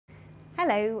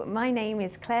Hello, my name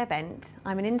is Clare Bent.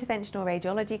 I'm an Interventional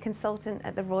Radiology Consultant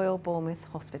at the Royal Bournemouth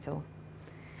Hospital.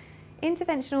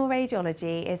 Interventional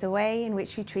radiology is a way in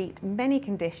which we treat many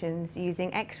conditions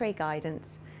using X-ray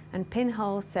guidance and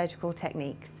pinhole surgical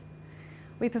techniques.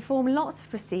 We perform lots of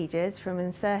procedures, from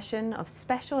insertion of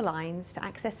special lines to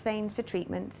access veins for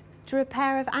treatment, to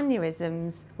repair of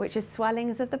aneurysms, which are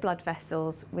swellings of the blood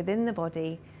vessels within the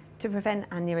body to prevent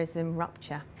aneurysm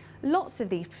rupture. Lots of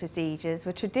these procedures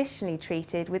were traditionally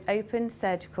treated with open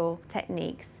surgical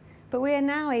techniques, but we are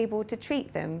now able to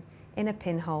treat them in a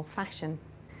pinhole fashion.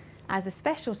 As a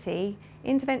specialty,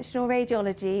 interventional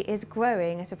radiology is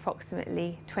growing at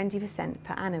approximately 20%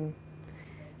 per annum.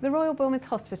 The Royal Bournemouth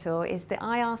Hospital is the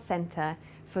IR centre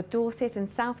for Dorset and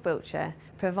South Wiltshire,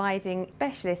 providing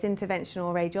specialist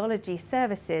interventional radiology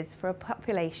services for a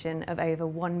population of over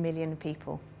 1 million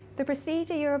people. The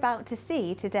procedure you're about to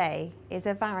see today is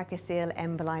a varicocele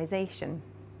embolization.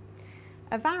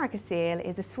 A varicocele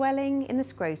is a swelling in the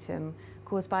scrotum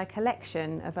caused by a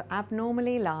collection of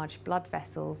abnormally large blood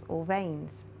vessels or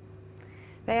veins.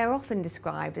 They are often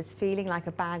described as feeling like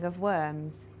a bag of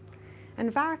worms,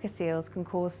 and varicoceles can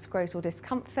cause scrotal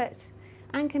discomfort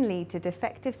and can lead to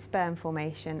defective sperm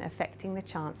formation, affecting the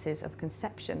chances of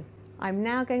conception. I'm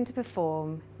now going to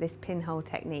perform this pinhole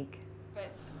technique.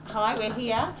 Hi, we're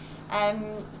here.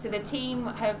 So the team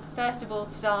have first of all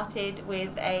started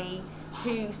with a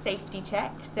poo safety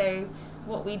check. So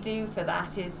what we do for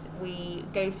that is we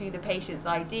go through the patient's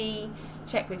ID,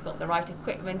 check we've got the right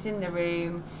equipment in the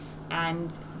room,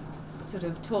 and sort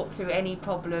of talk through any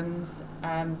problems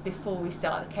before we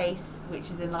start the case, which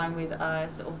is in line with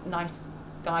sort of nice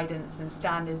guidance and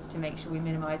standards to make sure we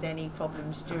minimise any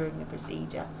problems during the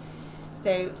procedure.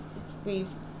 So we've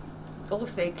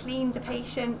also cleaned the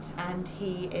patient and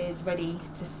he is ready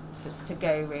to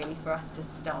go, really, for us to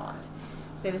start.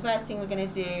 So the first thing we're going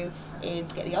to do is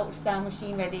get the ultrasound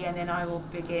machine ready, and then I will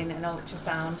begin an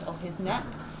ultrasound of his neck.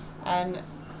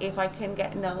 If I can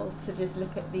get Noel to just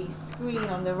look at the screen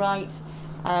on the right,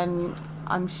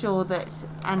 I'm sure that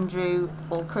Andrew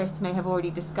or Chris may have already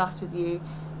discussed with you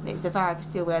that it's a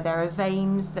varicocele where there are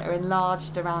veins that are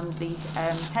enlarged around the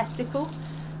testicle,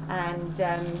 and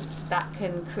that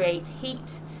can create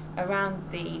heat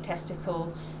around the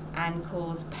testicle and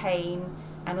cause pain,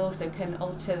 and also can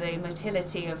alter the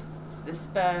motility of the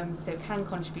sperm, so can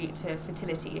contribute to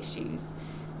fertility issues.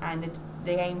 And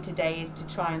the aim today is to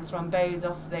try and thrombose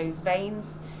off those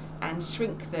veins and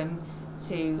shrink them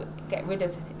to get rid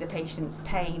of the patient's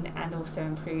pain and also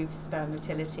improve sperm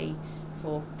motility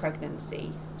for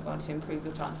pregnancy, or to improve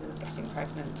your chances of getting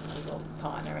pregnant with your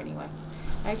partner anyway.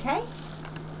 Okay?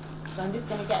 So I'm just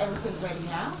going to get everything ready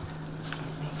now.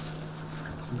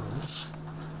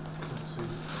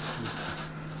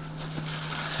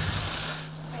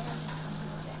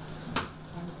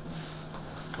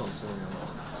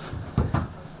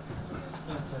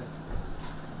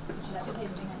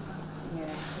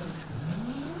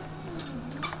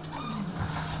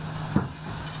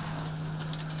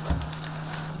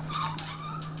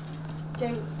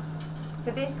 So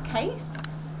for this case,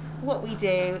 what we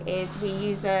do is we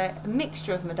use a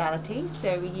mixture of modalities.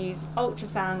 So we use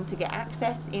ultrasound to get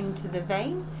access into the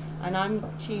vein, and I'm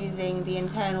choosing the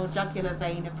internal jugular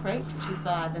vein approach, which is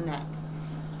via the neck.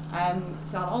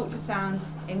 So I'll ultrasound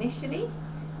initially,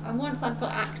 and once I've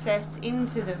got access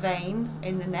into the vein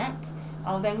in the neck,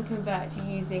 I'll then convert to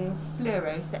using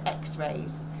fluoro, so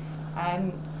X-rays.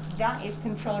 That is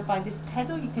controlled by this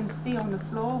pedal you can see on the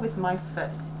floor with my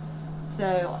foot.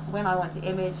 So when I want to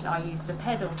image, I use the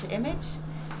pedal to image,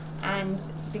 and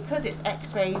because it's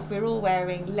X-rays, we're all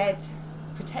wearing lead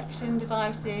protection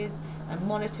devices and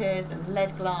monitors and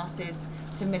lead glasses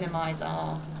to minimise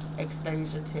our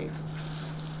exposure too.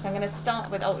 So I'm going to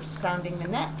start with ultrasounding the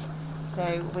neck. So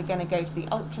we're going to go to the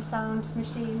ultrasound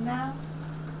machine now,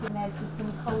 and there's just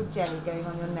some cold jelly going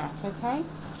on your neck, okay?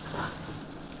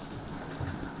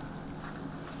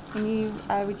 Can you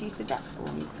reduce the depth for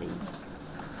me, please?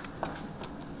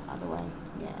 Other way,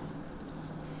 yeah.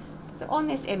 So on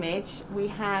this image, we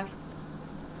have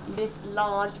this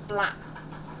large black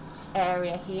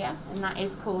area here, and that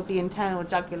is called the internal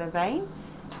jugular vein.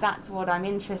 That's what I'm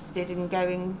interested in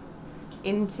going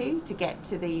into to get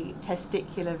to the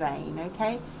testicular vein,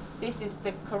 okay? This is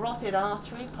the carotid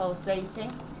artery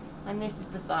pulsating, and this is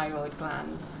the thyroid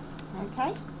gland,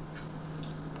 okay?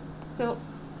 So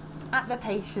at the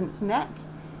patient's neck,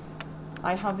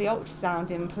 I have the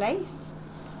ultrasound in place.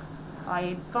 I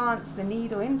advance the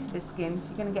needle into the skin, so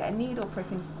you're going to get a needle prick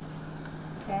in.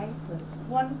 Okay,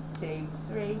 1, 2,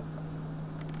 3.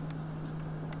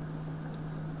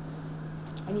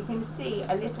 And you can see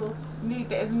a little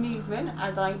bit of movement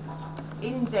as I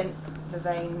indent the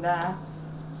vein there,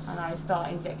 and I start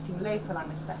injecting local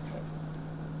anaesthetic.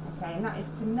 Okay, and that is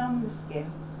to numb the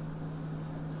skin.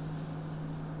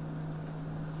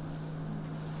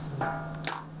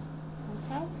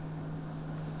 Okay.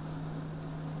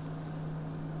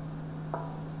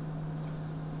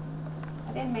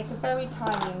 I then make a very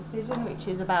tiny incision, which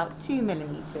is about 2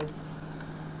 millimetres.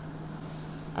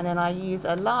 And then I use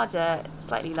a larger,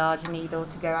 slightly larger needle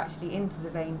to go actually into the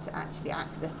vein to actually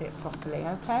access it properly,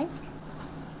 okay?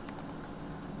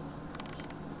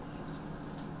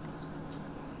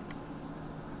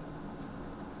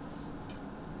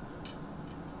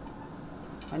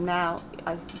 And now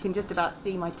you can just about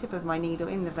see my tip of my needle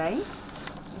in the vein.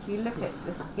 If you look at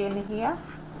the skin here,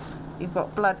 you've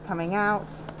got blood coming out.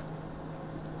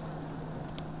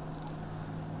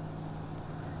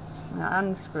 And I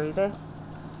unscrew this,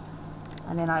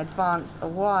 and then I advance a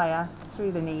wire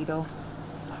through the needle.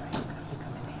 Sorry, I'm going to have to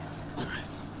come in here.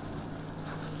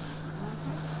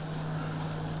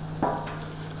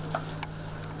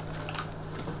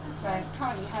 So I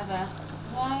currently have a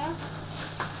wire.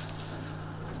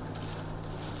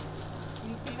 Can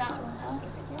you see that one?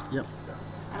 Yep.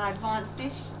 And I advance,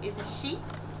 this is a sheath.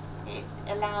 It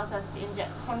allows us to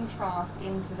inject contrast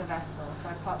into the vessel. So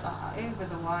I put that over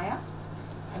the wire,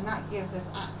 and that gives us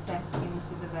access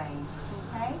into the vein,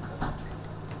 okay?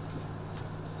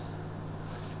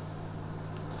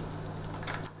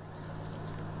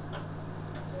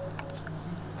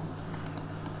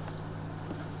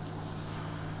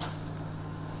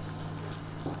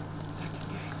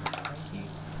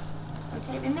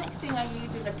 Okay, the next thing I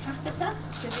use is a catheter.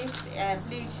 So this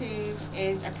blue tube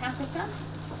is a catheter,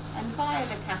 and via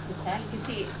the catheter, you can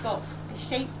see it's got a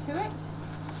shape to it.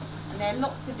 And there are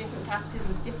lots of different catheters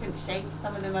with different shapes.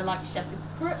 Some of them are like shepherd's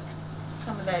crooks,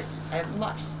 some of them are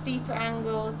much steeper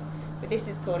angles, but this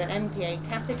is called an MPA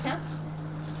catheter.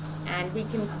 And we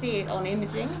can see it on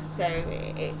imaging, so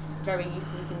it's very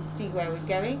useful. We can see where we're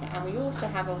going. And we also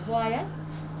have a wire.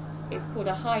 It's called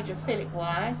a hydrophilic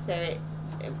wire, so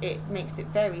it makes it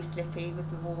very slippy with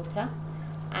the water.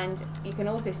 And you can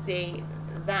also see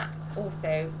that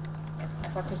also,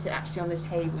 if I put it actually on the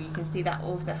table, you can see that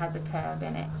also has a curve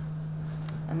in it.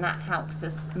 And that helps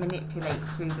us manipulate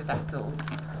through the vessels.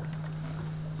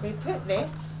 So we put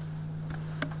this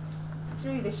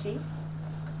through the sheath,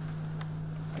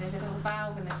 and there's a little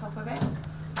valve in the top of it,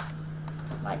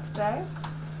 like so.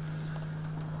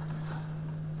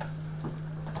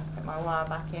 Put my wire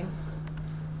back in,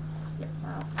 it's flipped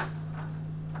out.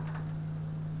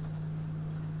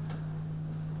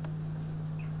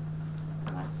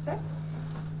 Like so.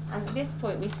 And at this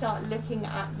point we start looking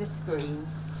at the screen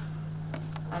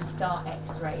and start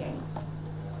x-raying.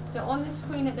 So on the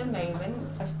screen at the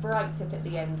moment, a bright tip at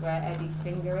the end where Eddie's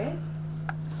finger is,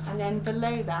 and then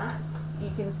below that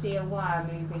you can see a wire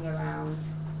moving around.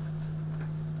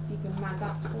 You can mag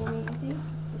up for me, Eddie,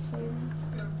 to show them.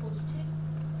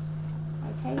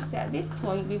 Okay, so at this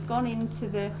point we've gone into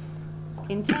the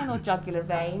internal jugular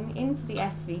vein, into the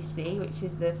SVC, which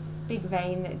is the big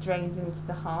vein that drains into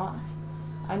the heart,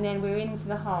 and then we're into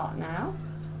the heart now.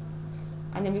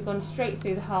 And then we've gone straight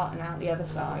through the heart and out the other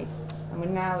side. And we're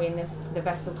now in the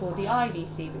vessel called the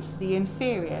IVC, which is the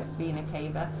inferior vena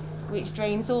cava, which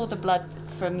drains all the blood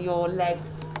from your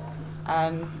legs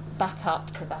back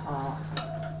up to the heart.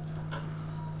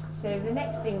 So the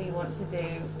next thing we want to do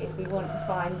is we want to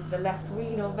find the left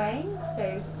renal vein.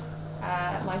 So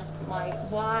my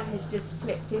wire has just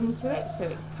flipped into it, so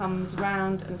it comes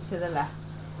round and to the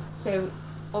left. So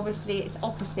obviously it's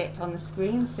opposite on the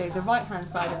screen, so the right hand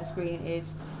side of the screen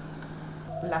is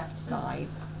left side.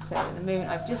 So at the moment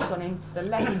I've just gone into the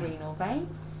left renal vein,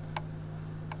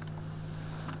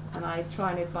 and I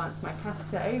try and advance my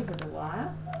catheter over the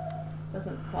wire.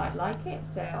 Doesn't quite like it,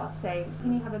 so I'll say,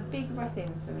 can you have a big breath in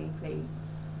for me please,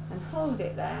 and hold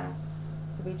it there.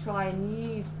 So we try and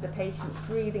use the patient's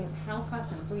breathing to help us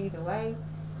and breathe away.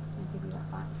 I'll give you that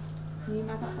back. Can you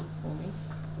mag that one for me?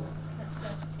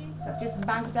 So I've just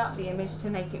banked up the image to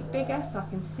make it bigger so I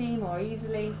can see more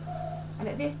easily. And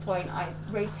at this point I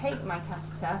rotate my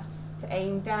catheter to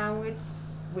aim downwards,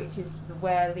 which is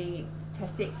where the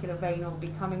testicular vein will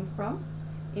be coming from.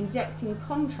 Injecting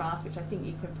contrast, which I think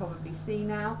you can probably see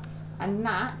now, and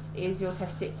that is your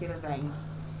testicular vein.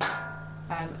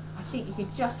 I think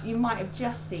you might have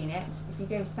just seen it. If you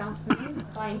go south for me,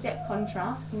 if I inject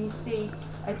contrast, can you see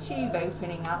a tube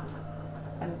opening up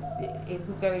and it's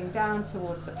going down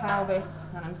towards the pelvis,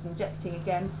 and I'm injecting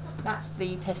again. That's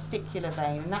the testicular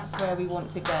vein, and that's where we want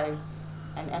to go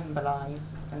and embolize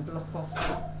and block off.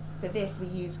 For this we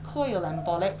use coil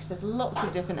embolics. There's lots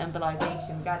of different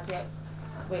embolization gadgets.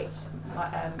 which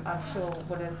I'm sure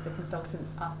one of the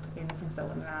consultants up in the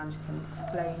consultant lounge can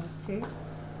explain too.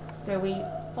 So we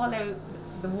follow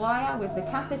the wire with the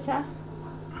catheter,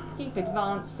 keep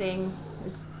advancing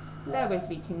as low as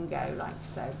we can go, like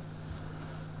so.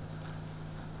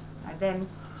 I then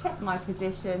check my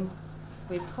position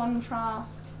with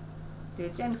contrast, do a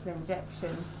gentle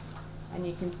injection, and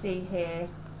you can see here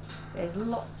there's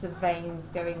lots of veins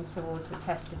going towards the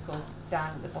testicle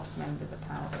down at the bottom end of the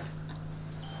pelvis.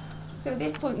 So at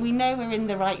this point we know we're in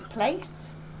the right place,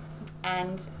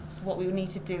 and what we need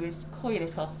to do is coil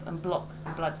it off and block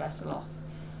the blood vessel off.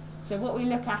 So what we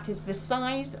look at is the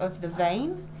size of the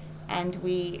vein, and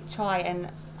we try and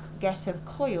get a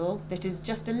coil that is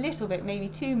just a little bit, maybe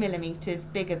 2 millimeters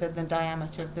bigger than the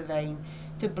diameter of the vein,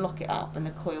 to block it up, and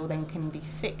the coil then can be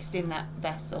fixed in that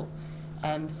vessel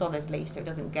solidly so it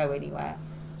doesn't go anywhere.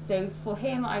 So for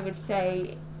him I would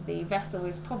say the vessel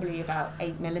is probably about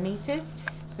 8 millimeters,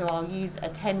 so I'll use a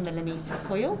 10 millimeter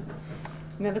coil.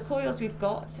 Now the coils we've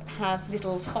got have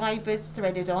little fibres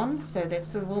threaded on, so they're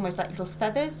sort of almost like little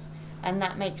feathers, and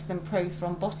that makes them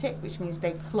prothrombotic, which means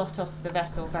they clot off the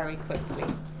vessel very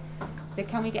quickly. So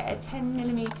can we get a 10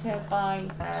 millimeter by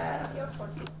 30 or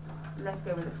 40? Let's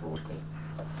go with a 40.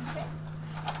 Okay.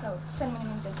 So 10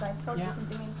 millimeters by 40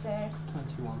 centimeters.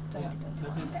 21. 20, Yeah.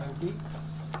 21. Thank you.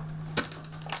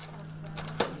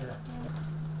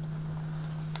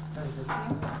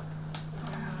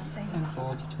 Same. 10,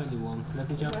 40, 21.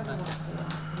 Lovely job. Thanks.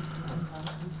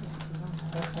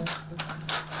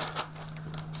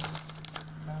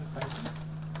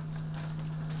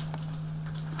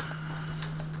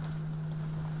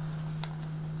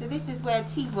 So this is where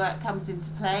teamwork comes into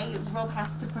play. Rob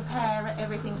has to prepare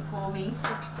everything for me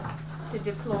to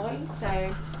deploy.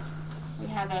 So we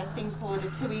have a thing called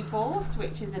a TUI Borst,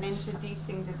 which is an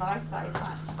introducing device that I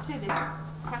attach to this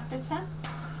catheter.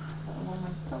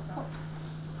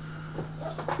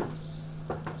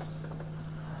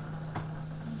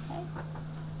 Okay.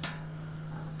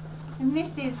 And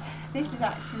this is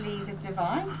actually the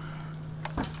device.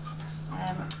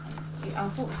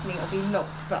 Unfortunately it'll be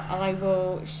locked, but I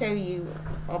will show you.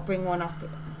 I'll bring one up.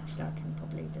 Actually, I can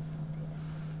probably just undo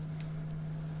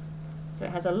this. So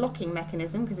it has a locking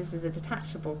mechanism because this is a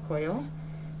detachable coil.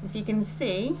 If you can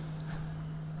see,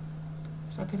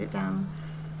 should I put it down?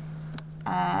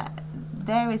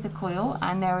 There is a coil,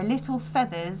 and there are little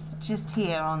feathers just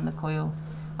here on the coil.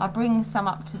 I'll bring some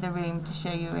up to the room to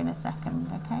show you in a second,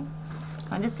 okay?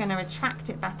 So I'm just going to retract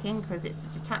it back in because it's a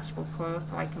detachable coil,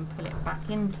 so I can pull it back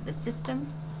into the system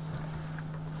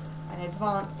and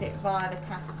advance it via the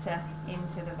catheter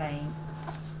into the vein.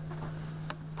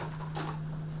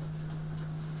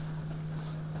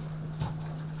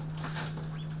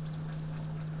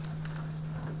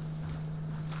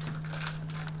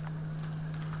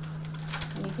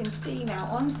 And you can see now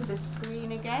onto the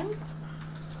screen again,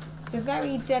 the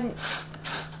very dense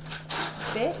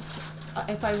bit.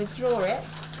 If I withdraw it,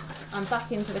 I'm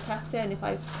back into the catheter, and if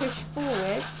I push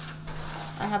forward,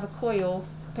 I have a coil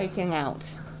poking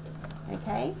out.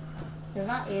 Okay, so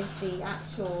that is the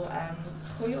actual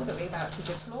coil that we're about to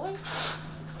deploy.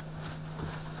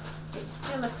 It's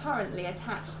still currently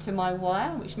attached to my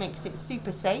wire, which makes it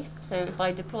super safe. So if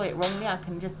I deploy it wrongly, I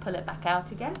can just pull it back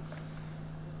out again.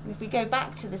 And if we go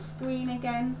back to the screen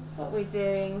again, what we're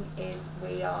doing is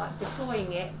we are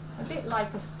deploying it a bit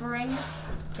like a spring.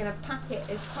 We're going to pack it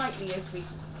as tightly as we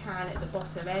can at the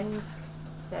bottom end.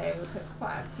 So we'll put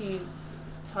quite a few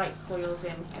tight coils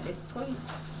in at this point.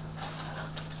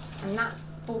 And that's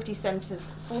 40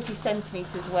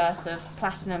 centimetres worth of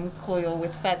platinum coil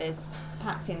with feathers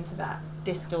packed into that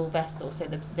distal vessel, so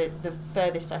the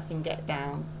furthest I can get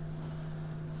down.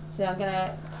 So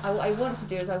what I want to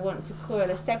do is I want to coil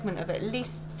a segment of at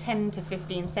least 10 to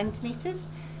 15 centimetres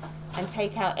and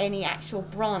take out any actual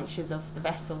branches of the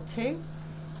vessel too.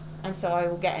 And so I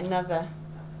will get another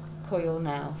coil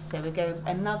now. So we go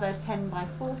another 10 by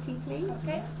 40, please.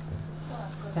 Okay.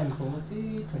 10, 40,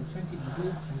 20, 20.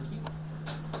 Thank you.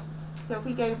 So if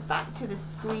we go back to the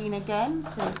screen again,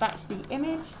 so back to the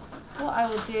image, what I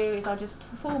will do is I'll just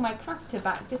pull my catheter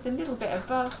back just a little bit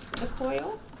above the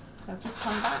coil. So I've just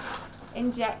come back,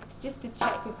 inject just to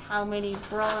check how many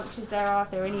branches there are,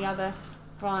 if there are any other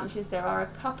branches. There are a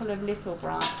couple of little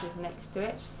branches next to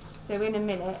it. So in a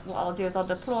minute, what I'll do is I'll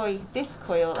deploy this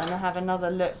coil and I'll have another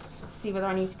look to see whether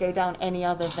I need to go down any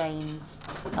other veins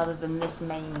other than this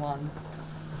main one.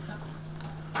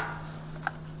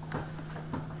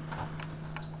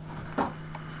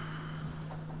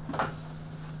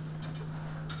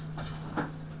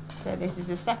 So this is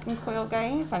the second coil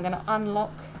going, so I'm going to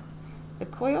unlock the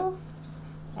coil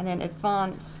and then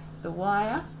advance the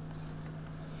wire.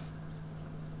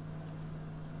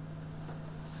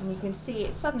 And you can see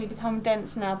it's suddenly become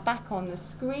dense now back on the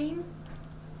screen.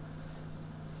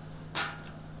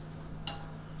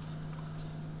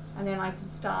 And then I can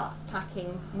start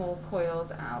packing more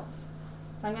coils out.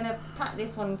 So I'm going to pack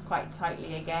this one quite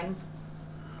tightly again,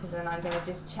 because then I'm going to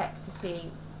just check to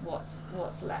see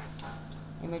what's left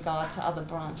in regard to other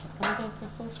branches. Can I go for a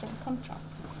full strength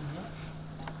contrast?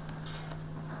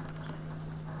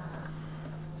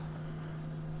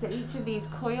 So each of these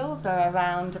coils are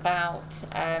around about,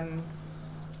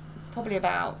 probably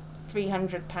about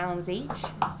 £300 each.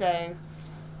 So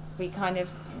we kind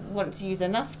of want to use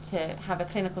enough to have a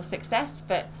clinical success,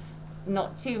 but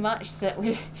not too much that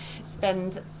we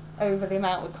spend over the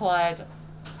amount required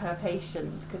per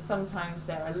patient, because sometimes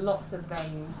there are lots of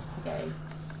veins to go.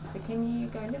 So can you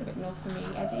go a little bit north for me,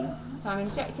 Eddie? So I'm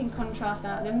injecting contrast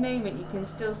now. At the moment you can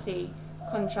still see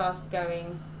contrast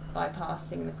going,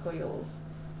 bypassing the coils.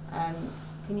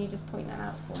 Can you just point that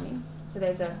out for me? So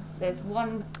there's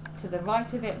one to the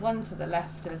right of it, one to the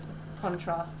left of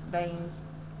contrast veins,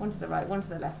 one to the right, one to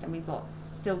the left, and we've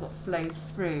still got flow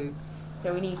through.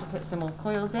 So we need to put some more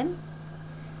coils in.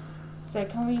 So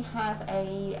can we have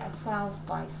a 12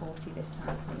 by 40 this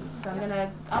time, please? So I'm going to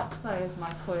upsize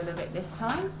my coil a bit this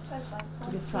time.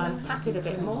 Just try and pack it a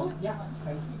bit more. Yeah,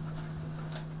 thank you.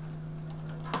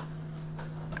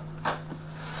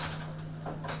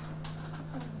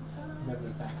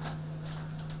 Lovely, thanks.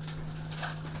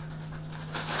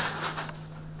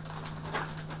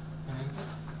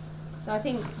 So I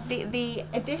think the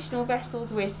additional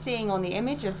vessels we're seeing on the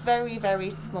image are very, very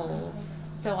small.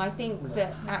 So I think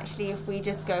that actually if we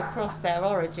just go across their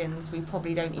origins, we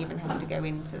probably don't even have to go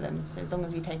into them. So as long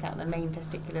as we take out the main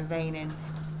testicular vein in,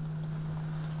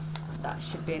 that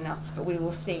should be enough. But we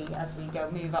will see as we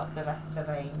move up the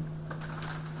vein.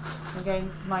 I'm going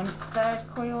for my third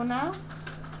coil now.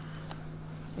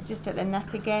 So just at the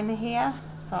neck again here.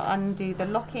 So I'll undo the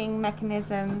locking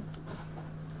mechanism,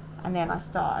 and then I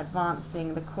start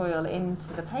advancing the coil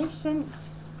into the patient.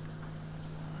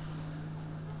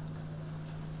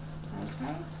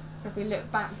 Okay, so if we look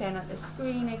back then at the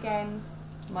screen again,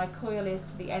 my coil is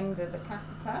to the end of the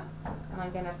catheter, and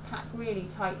I'm going to pack really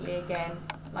tightly again,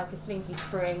 like a slinky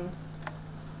spring,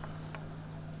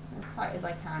 as tight as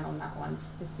I can on that one,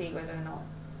 just to see whether or not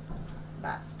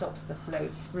that stops the flow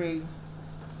through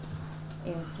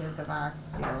into the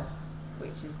varicocele,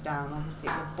 which is down obviously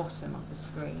at the bottom of the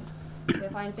screen. So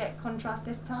if I inject contrast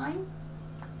this time,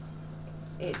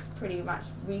 it's pretty much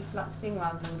refluxing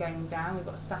rather than going down. We've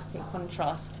got static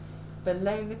contrast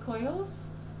below the coils.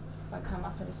 If I come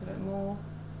up a little bit more,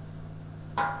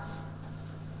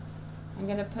 I'm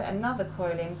going to put another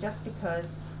coil in just because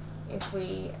if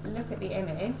we look at the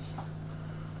image,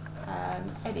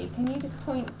 Eddie, can you just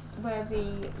point where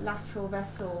the lateral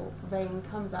vessel vein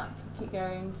comes up? Keep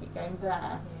going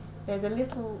there. There's a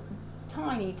little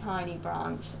tiny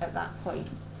branch at that point,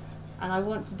 and I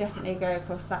want to definitely go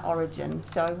across that origin,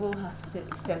 so I will have to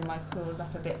extend my coils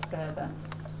up a bit further,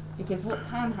 because what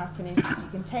can happen is you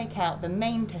can take out the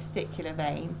main testicular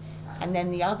vein and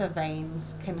then the other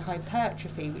veins can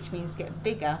hypertrophy, which means get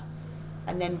bigger,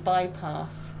 and then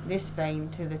bypass this vein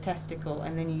to the testicle,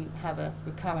 and then you have a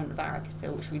recurrent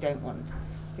varicocele, which we don't want.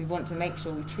 So we want to make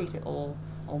sure we treat it all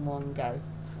on one go.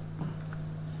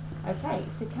 Okay,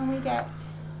 so can we get,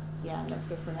 yeah, let's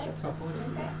go for another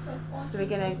 1240. So we're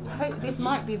going to hope this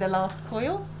might be the last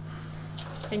coil.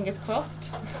 Fingers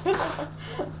crossed.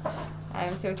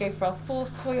 So we go for our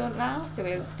fourth coil now. So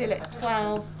we're still at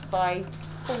 12 by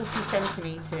 40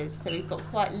 centimetres. So we've got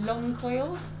quite long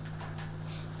coils.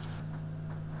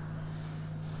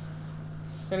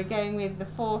 So we're going with the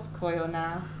fourth coil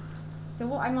now. So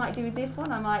what I might do with this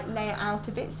one, I might lay it out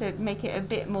a bit, so make it a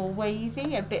bit more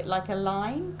wavy, a bit like a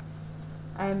line.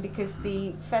 Because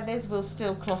the feathers will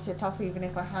still clot it off even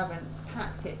if I haven't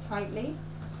packed it tightly,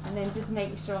 and then just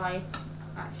make sure I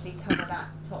actually cover that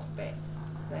top bit.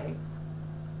 So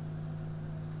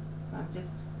I'm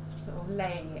just sort of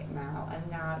laying it now,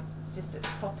 and now just at the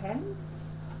top end,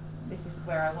 this is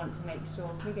where I want to make sure.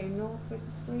 Can we go north with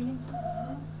the screen?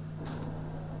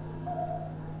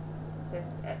 So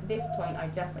at this point I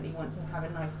definitely want to have a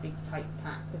nice big tight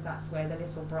pack, because that's where the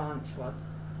little branch was.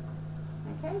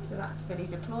 Okay, so that's fully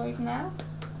deployed now.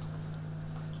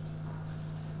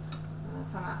 I'll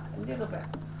come out a little bit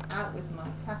out with my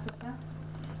catheter.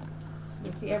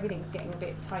 You see everything's getting a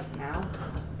bit tight now.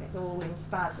 It's all in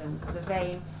spasms. So the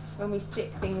vein, when we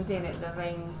stick things in it, the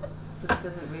vein sort of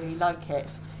doesn't really like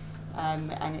it.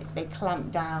 They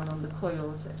clamp down on the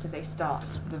coils because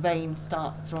the vein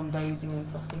starts thrombosing and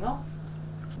clotting off.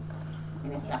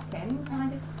 In a second, can I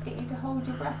just get you to hold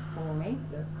your breath for me?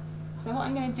 Yeah. So what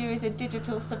I'm going to do is a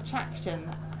digital subtraction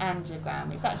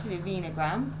angiogram. It's actually a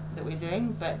venogram that we're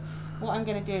doing, but what I'm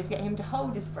going to do is get him to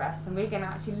hold his breath, and we're going to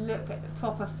actually look at the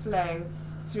proper flow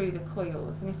through the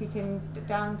coils. And if we can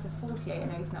down to 48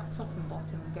 and open up top and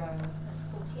bottom, go That's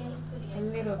 48. a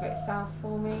little bit south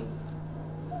for me.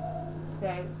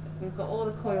 So we've got all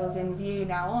the coils in view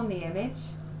now on the image.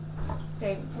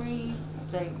 Don't breathe,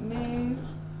 don't move.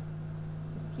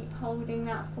 Just keep holding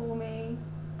that for me.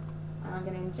 And I'm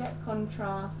going to inject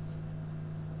contrast.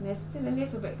 And there's still a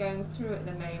little bit going through at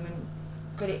the moment,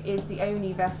 but it is the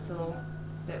only vessel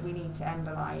that we need to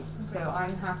embolize. So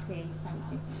I'm happy,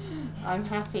 thank you. I'm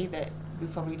happy that we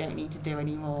probably don't need to do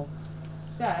any more.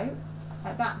 So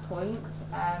at that point,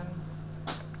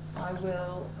 I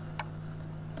will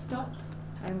stop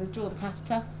and withdraw the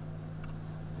catheter.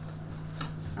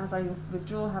 As I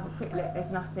withdraw, have a quick look.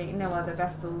 There's nothing, no other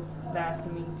vessels there for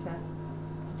me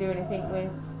to do anything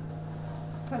with.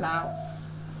 Pull out,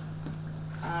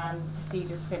 and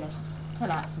procedure's finished. Pull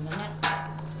out from the neck,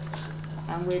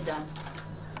 and we're done.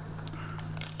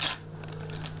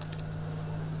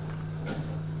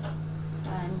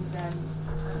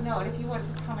 And Noel, if you want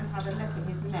to come and have a look at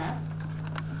his neck,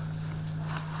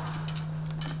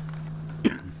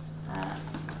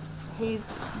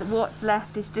 what's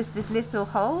left is just this little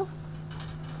hole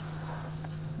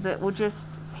that will just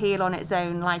heal on its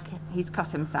own, like he's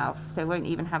cut himself, so won't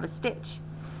even have a stitch.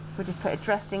 We'll just put a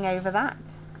dressing over that,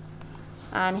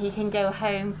 and he can go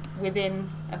home within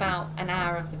about an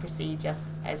hour of the procedure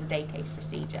as a day case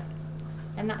procedure.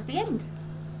 And that's the end.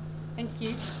 Thank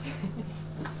you.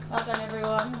 Well done,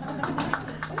 everyone.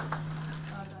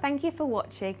 Thank you for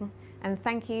watching, and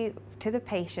thank you to the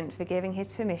patient for giving his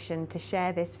permission to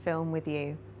share this film with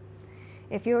you.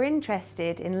 If you're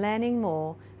interested in learning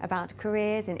more about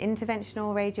careers in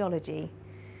interventional radiology,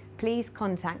 please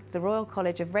contact the Royal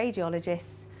College of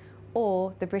Radiologists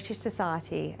or the British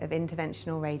Society of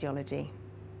Interventional Radiology.